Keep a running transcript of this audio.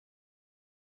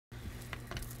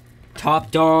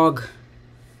Top Dog.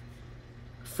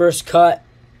 First cut.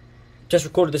 Just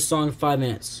recorded this song in 5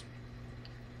 minutes.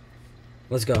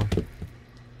 Let's go.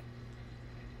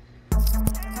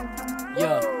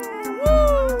 Yo.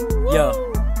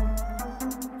 Yo.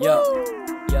 Yo.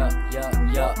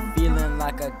 Yo. Feeling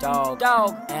like a dog.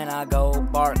 And I go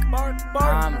bark.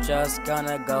 I'm just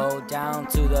gonna go down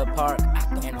to the park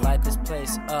and light this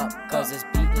place up, cause this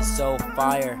beat is so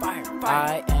fire.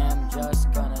 I am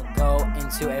just gonna go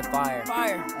into a fire.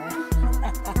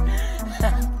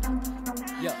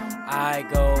 Yo. I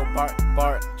go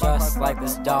bark, just like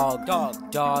this dog.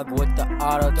 Dog with the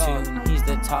auto-tune, he's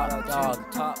the top dog.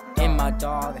 In my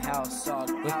dog house,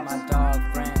 with my dog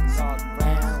friends.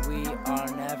 And we are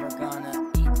never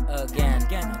gonna eat again.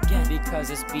 Because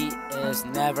this beat is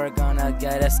never gonna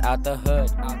get us out the hood.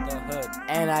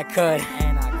 And I could,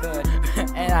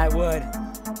 and I would.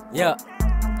 Yeah.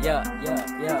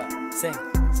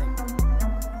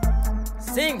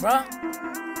 Sing, bruh.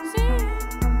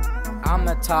 I'm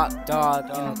the top dog,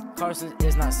 and Carson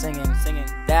is not singing.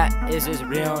 That is his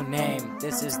real name.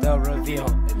 This is the reveal.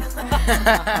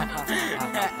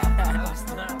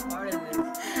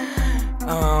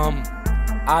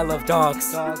 I love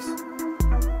dogs.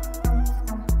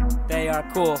 They are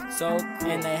cool,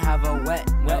 and they have a wet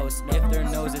nose. If their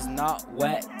nose is not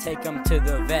wet, take them to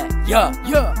the vet. Yeah.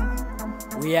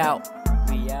 We out.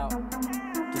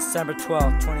 December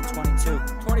 12th,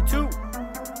 2022.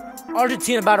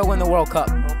 Argentina about to win the World Cup.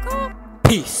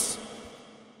 Peace.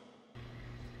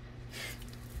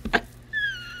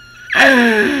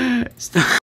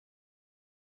 Stop.